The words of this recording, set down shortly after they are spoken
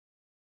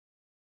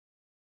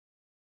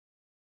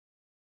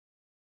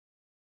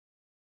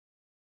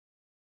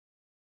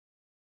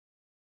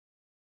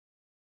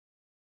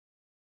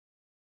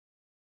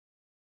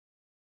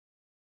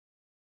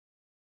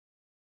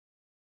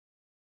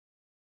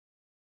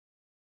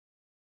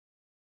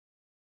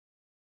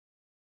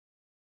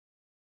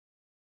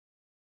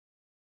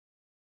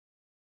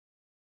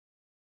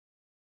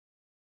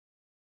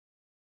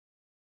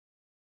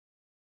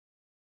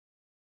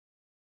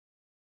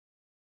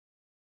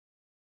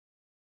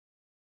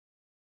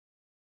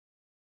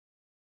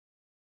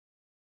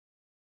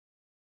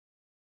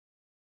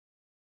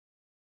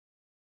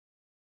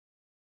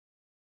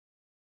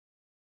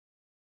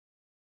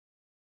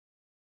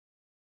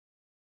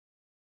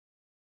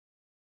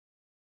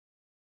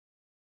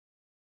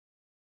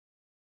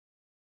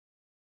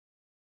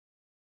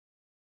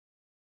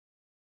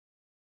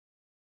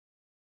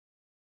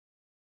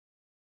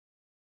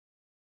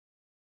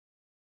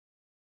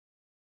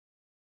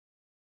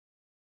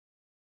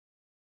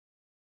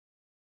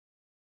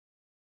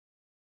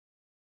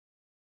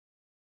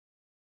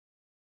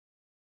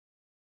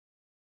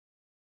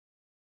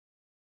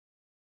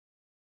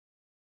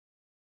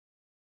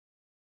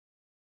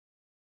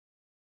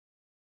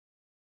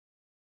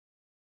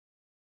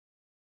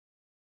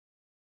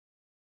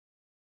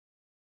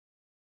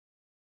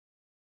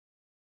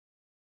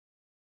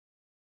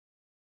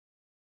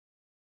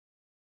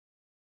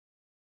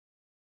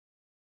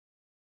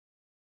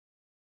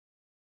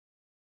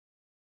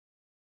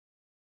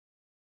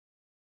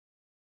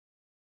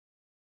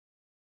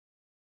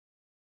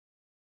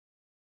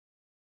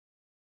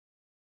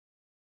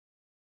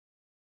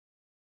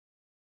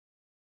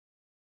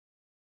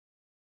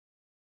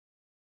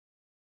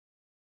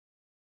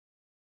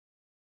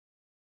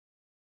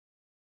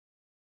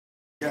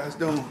You guys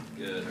doing?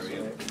 Good, how are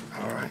you?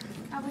 All right.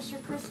 How was your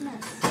Christmas?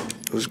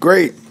 It was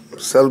great.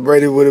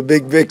 Celebrated with a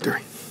big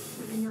victory.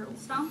 In your old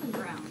stomping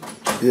ground.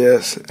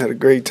 Yes, had a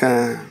great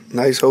time.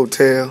 Nice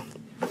hotel.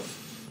 A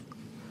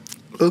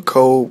little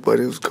cold, but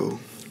it was cool.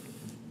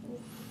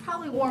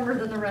 Probably warmer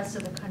than the rest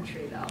of the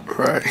country, though.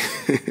 Right.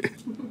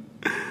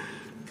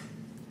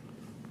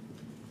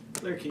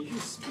 Larry, can you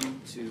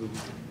speak to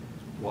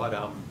what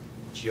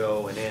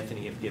Joe and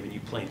Anthony have given you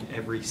playing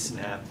every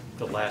snap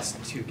the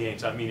last two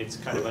games? I mean, it's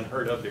kind of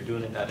unheard of. They're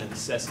doing it out of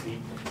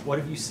necessity. What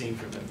have you seen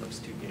from them those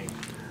two games?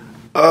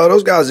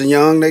 Those guys are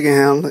young. They can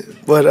handle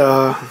it. But,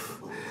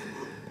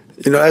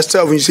 that's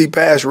tough when you see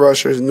pass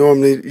rushers.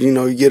 Normally,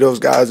 you get those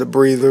guys a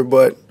breather.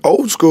 But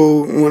old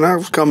school, when I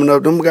was coming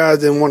up, them guys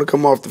didn't want to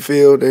come off the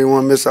field. They didn't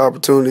want to miss the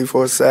opportunity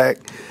for a sack.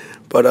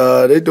 But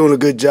they're doing a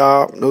good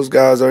job. Those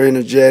guys are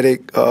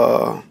energetic.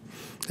 They're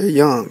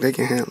young. They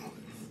can handle it.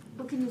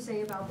 What can you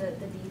say about the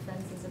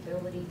defense's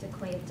ability to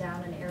clamp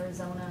down in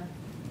Arizona,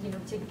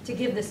 to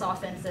give this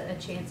offense a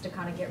chance to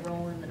kind of get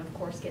rolling and, of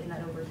course, getting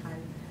that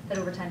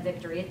overtime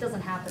victory? It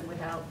doesn't happen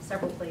without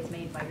several plays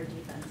made by your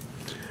defense.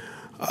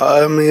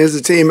 It's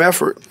a team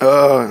effort.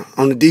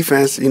 On the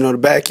defense, the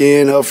back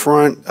end, up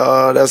front,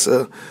 that's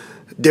a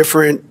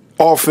different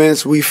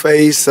offense we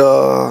face.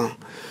 A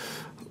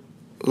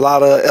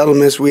lot of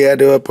elements we had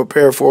to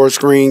prepare for, a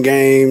screen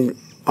game,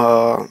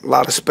 a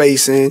lot of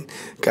spacing.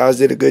 Guys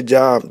did a good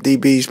job.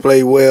 DBs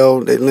played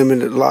well. They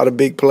limited a lot of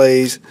big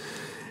plays,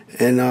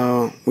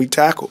 and we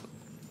tackled.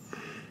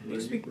 You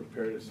need to be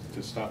prepared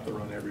to stop the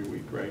run every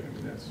week, right? I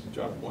mean, that's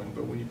job one.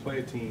 But when you play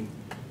a team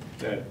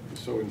that is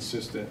so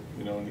insistent,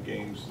 in the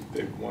games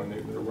they've won,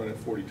 they're running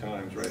 40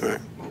 times, right? You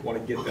want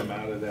to get them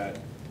out of that.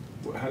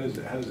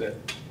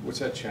 What's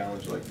that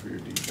challenge like for your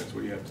defense?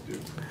 What do you have to do?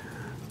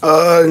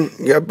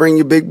 You got to bring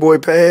your big boy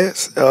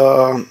pass.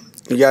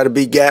 You got to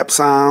be gap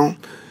sound.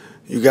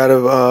 You got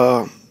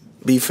to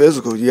be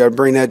physical. You got to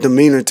bring that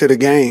demeanor to the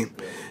game.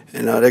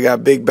 And they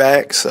got big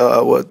backs.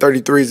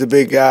 33 is a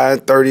big guy,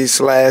 30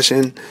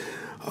 slashing.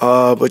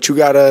 But you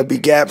got to be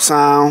gap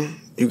sound.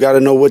 You got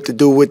to know what to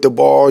do with the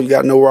ball. You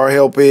got to know where our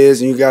help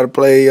is, and you got to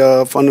play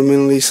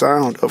fundamentally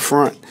sound up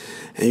front.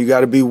 And you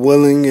got to be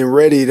willing and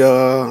ready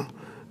to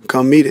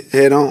come meet it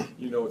head on.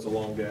 It's a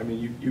long day. I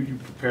mean, you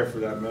prepare for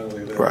that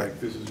mentally. That, right.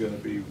 Like, this is going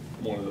to be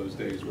one of those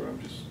days where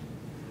I'm just.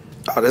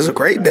 Oh, this is a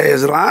great day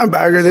as a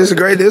linebacker. This is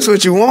great. This is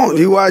what you want.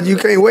 You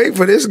can't wait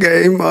for this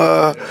game.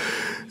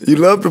 You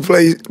love to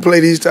play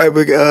these type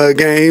of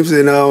games,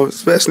 and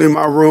especially in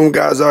my room,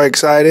 guys are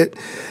excited.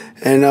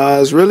 And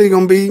it's really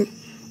going to be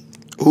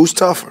who's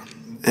tougher.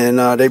 And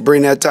they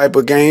bring that type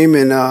of game,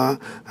 and I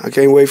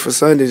can't wait for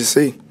Sunday to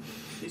see. Can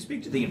you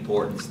speak to the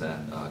importance that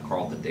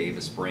Carlton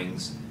Davis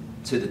brings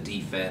to the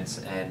defense?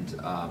 And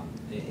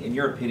in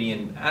your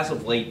opinion, as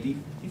of late, do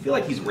you feel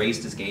like he's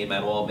raised his game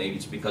at all? Maybe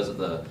it's because of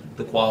the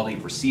quality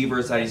of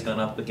receivers that he's gone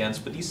up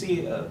against. But do you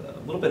see a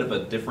little bit of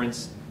a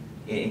difference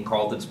in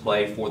Carlton's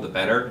play for the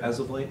better as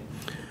of late?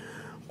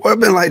 Well,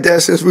 it's been like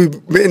that since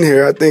we've been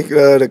here. I think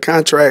the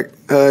contract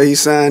he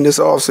signed this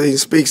offseason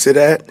speaks to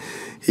that.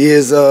 He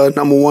is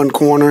 #1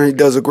 corner. He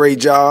does a great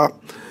job.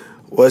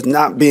 What's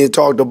not being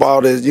talked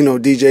about is,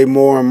 DJ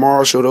Moore and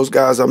Marshall. Those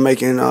guys are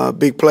making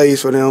big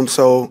plays for them.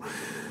 So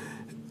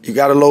you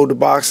got to load the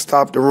box,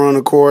 stop the run,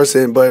 of course.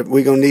 But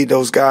we're going to need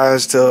those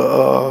guys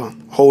to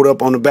hold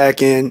up on the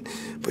back end.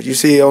 But you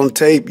see on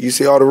tape, you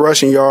see all the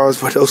rushing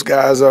yards, but those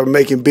guys are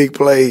making big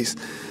plays.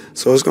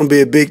 So it's going to be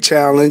a big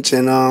challenge.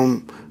 And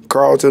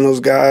Carlton, those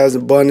guys,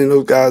 and Bunting,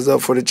 those guys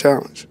up for the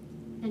challenge.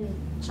 And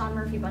Sean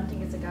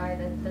Murphy-Bunting is a guy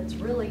that's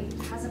really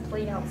hasn't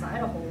played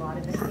outside a whole lot.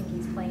 If anything,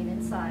 he's playing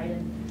inside.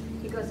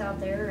 And he goes out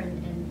there,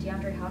 and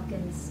DeAndre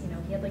Hopkins,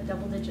 he had like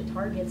double-digit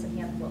targets, and he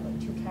had,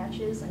 2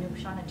 catches? I know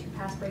Sean had 2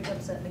 pass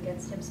breakups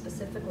against him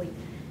specifically.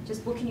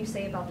 Just what can you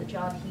say about the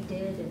job he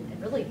did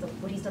and really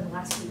what he's done the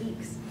last 2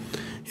 weeks?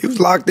 He was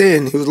locked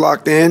in.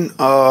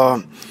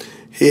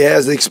 He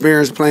has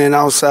experience playing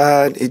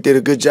outside. He did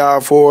a good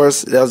job for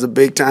us. That was a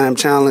big-time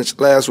challenge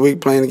last week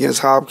playing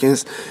against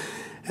Hopkins.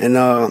 And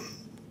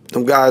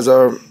them guys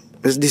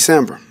it's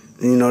December.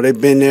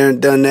 They've been there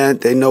and done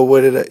that. They know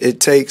what it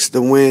takes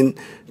to win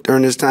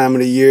during this time of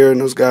the year,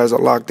 and those guys are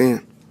locked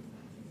in.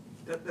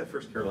 That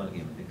first Carolina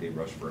game, I think they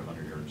rushed for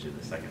 100 yards in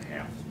the second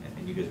half.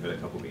 And you guys have had a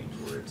couple games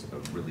where it's a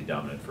really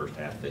dominant first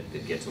half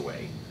that gets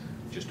away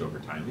just over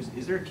time.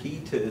 Is there a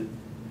key to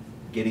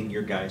getting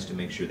your guys to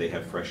make sure they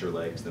have fresher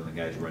legs than the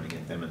guys running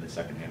at them in the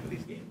second half of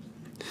these games?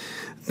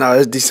 No,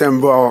 it's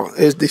December ball.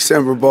 It's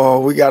December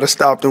ball. We got to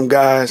stop them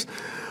guys.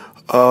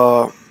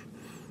 The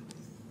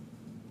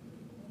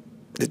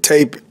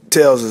tape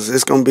tells us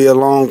it's going to be a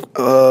long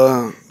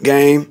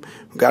game.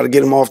 We got to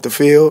get them off the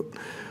field.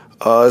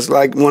 It's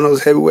like one of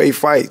those heavyweight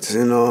fights,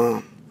 and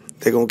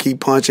they're going to keep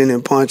punching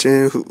and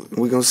punching.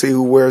 We're going to see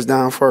who wears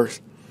down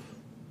first.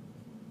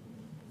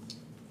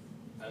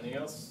 Anything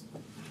else?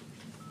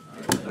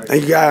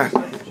 Thank you, guys.